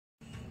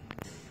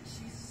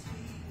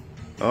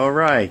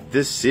Alright,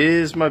 this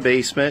is my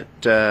basement.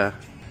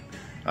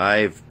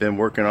 I've been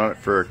working on it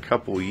for a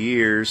couple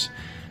years.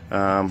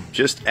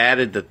 Just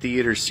added the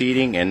theater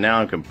seating and now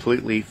I'm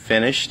completely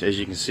finished. As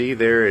you can see,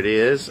 there it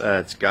is.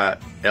 It's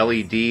got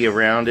LED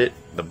around it,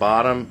 the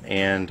bottom,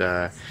 and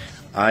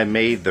I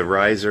made the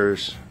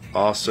risers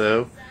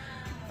also.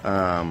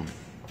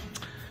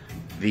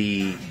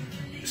 The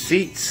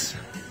seats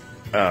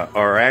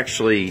are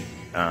actually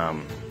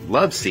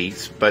love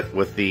seats, but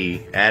with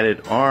the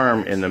added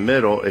arm in the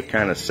middle, it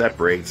kind of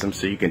separates them,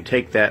 so you can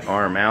take that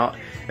arm out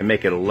and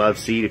make it a love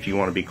seat if you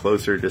want to be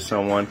closer to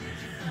someone,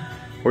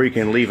 or you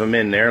can leave them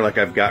in there like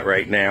I've got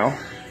right now.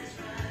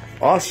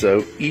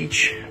 Also,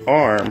 each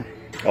arm,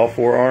 all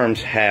four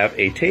arms, have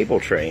a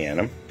table tray in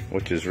them,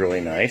 which is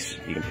really nice.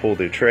 You can pull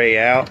the tray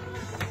out,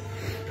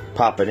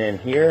 pop it in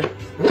here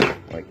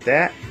like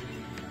that.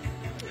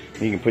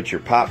 You can put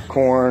your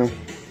popcorn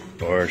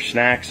or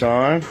snacks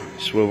on,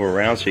 swivel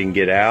around so you can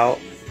get out.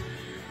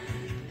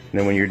 And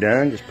then when you're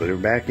done, just put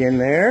it back in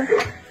there.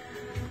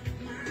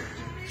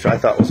 So I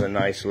thought it was a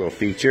nice little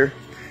feature.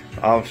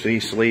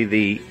 Obviously,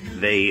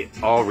 they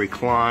all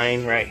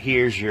recline. Right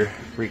here's your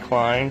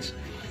reclines.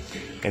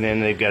 And then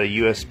they've got a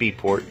USB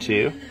port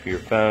too for your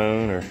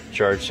phone or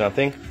charge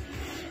something.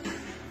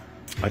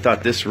 I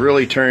thought this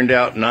really turned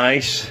out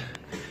nice.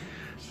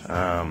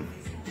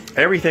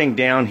 Everything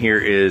down here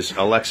is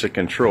Alexa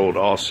controlled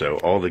also.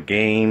 All the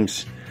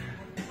games.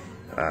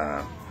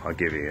 I'll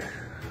give you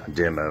a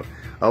demo.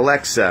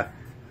 Alexa,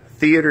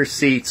 theater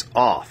seats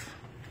off.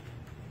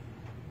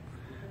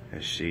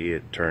 As see,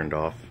 it turned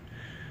off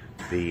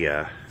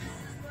the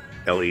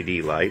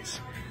LED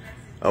lights.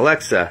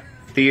 Alexa,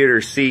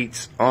 theater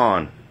seats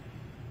on.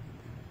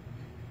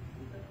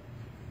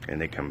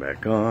 And they come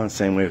back on.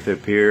 Same way with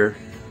up here.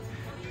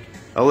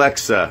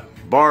 Alexa,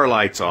 bar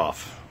lights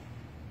off.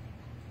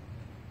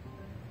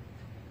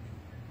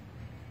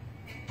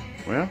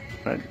 Well,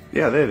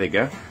 yeah, there they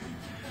go.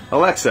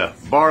 Alexa,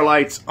 bar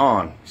lights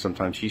on.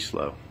 Sometimes she's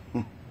slow.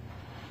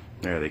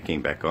 There, they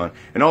came back on.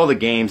 And all the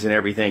games and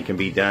everything can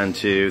be done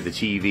too. The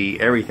TV,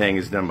 everything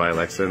is done by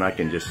Alexa, and I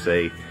can just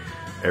say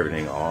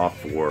everything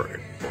off or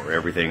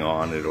everything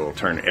on. It'll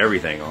turn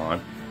everything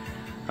on.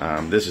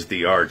 This is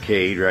the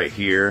arcade right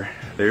here.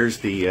 There's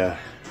the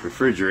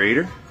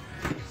refrigerator.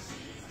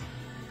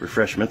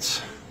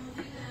 Refreshments.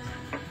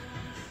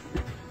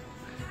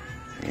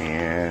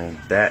 And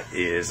that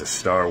is a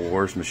Star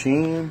Wars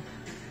machine,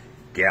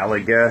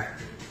 Galaga,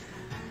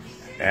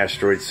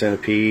 Asteroid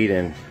Centipede,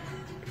 and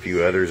a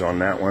few others on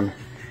that one.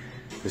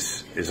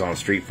 This is on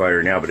Street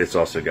Fighter now, but it's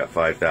also got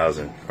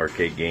 5,000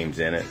 arcade games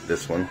in it,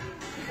 this one.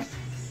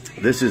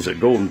 This is a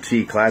Golden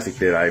Tee Classic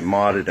that I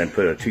modded and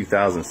put a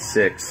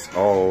 2006,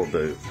 all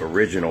the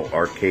original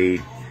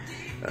arcade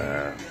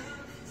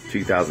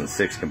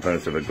 2006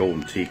 components of a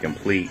Golden Tee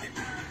complete.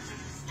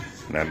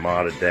 And I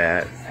modded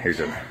that. Here's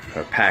a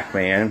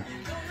Pac-Man.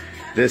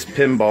 This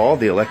pinball,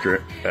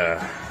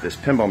 this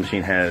pinball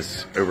machine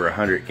has over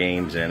 100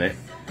 games in it.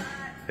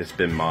 It's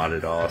been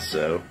modded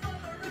also.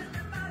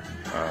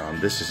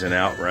 This is an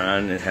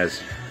Outrun. It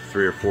has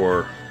 3 or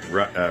 4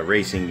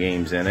 racing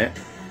games in it.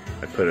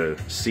 I put a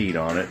seat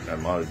on it. I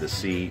modded the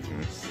seat.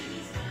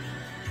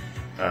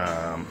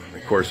 And,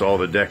 of course, all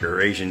the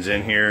decorations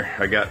in here.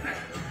 I got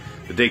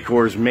the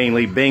decors,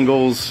 mainly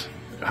Bengals,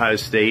 Ohio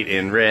State,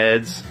 and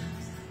Reds.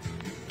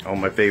 All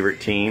my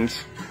favorite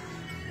teams.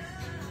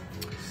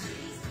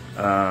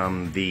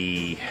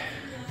 The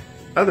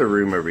other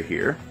room over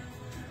here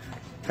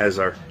has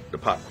the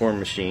popcorn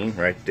machine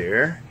right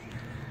there,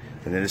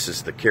 and then this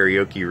is the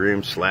karaoke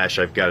room /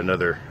 I've got an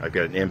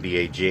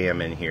NBA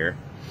Jam in here,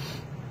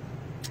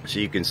 so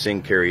you can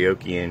sing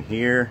karaoke in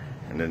here.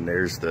 And then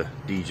there's the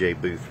DJ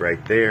booth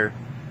right there.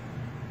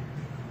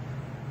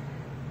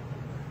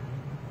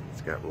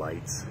 It's got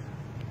lights.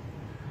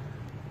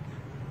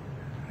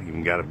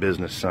 Even got a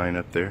business sign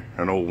up there,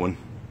 an old one.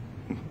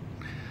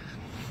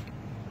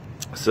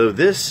 So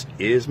this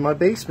is my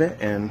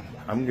basement, and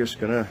I'm just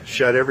gonna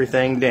shut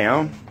everything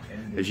down.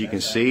 As you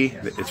can see,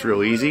 it's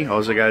real easy.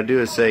 All I gotta do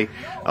is say,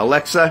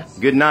 Alexa,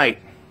 good night.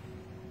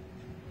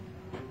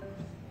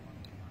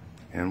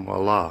 And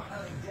voila,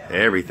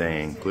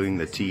 everything, including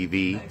the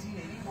TV,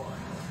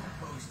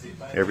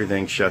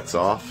 everything shuts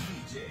off.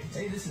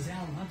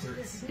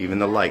 Even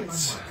the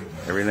lights,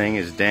 everything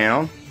is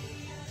down.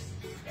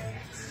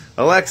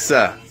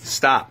 Alexa,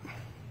 stop.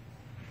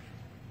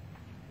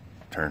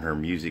 Turn her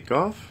music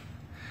off.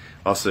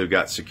 Also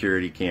got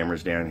security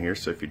cameras down here,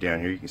 so if you're down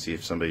here you can see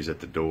if somebody's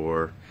at the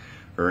door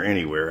or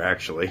anywhere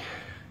actually.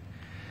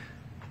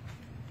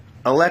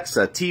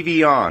 Alexa,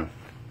 TV on.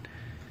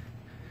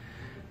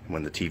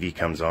 When the TV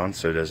comes on,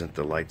 so doesn't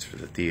the lights for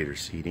the theater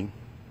seating.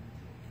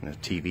 And the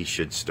TV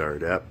should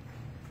start up.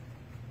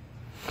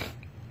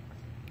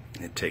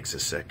 It takes a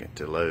second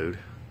to load.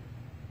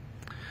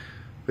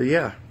 But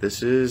yeah,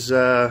 this is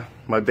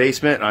my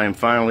basement. I am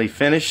finally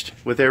finished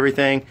with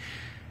everything,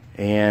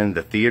 and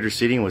the theater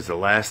seating was the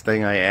last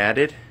thing I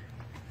added,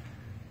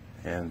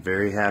 and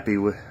very happy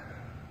with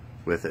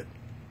it.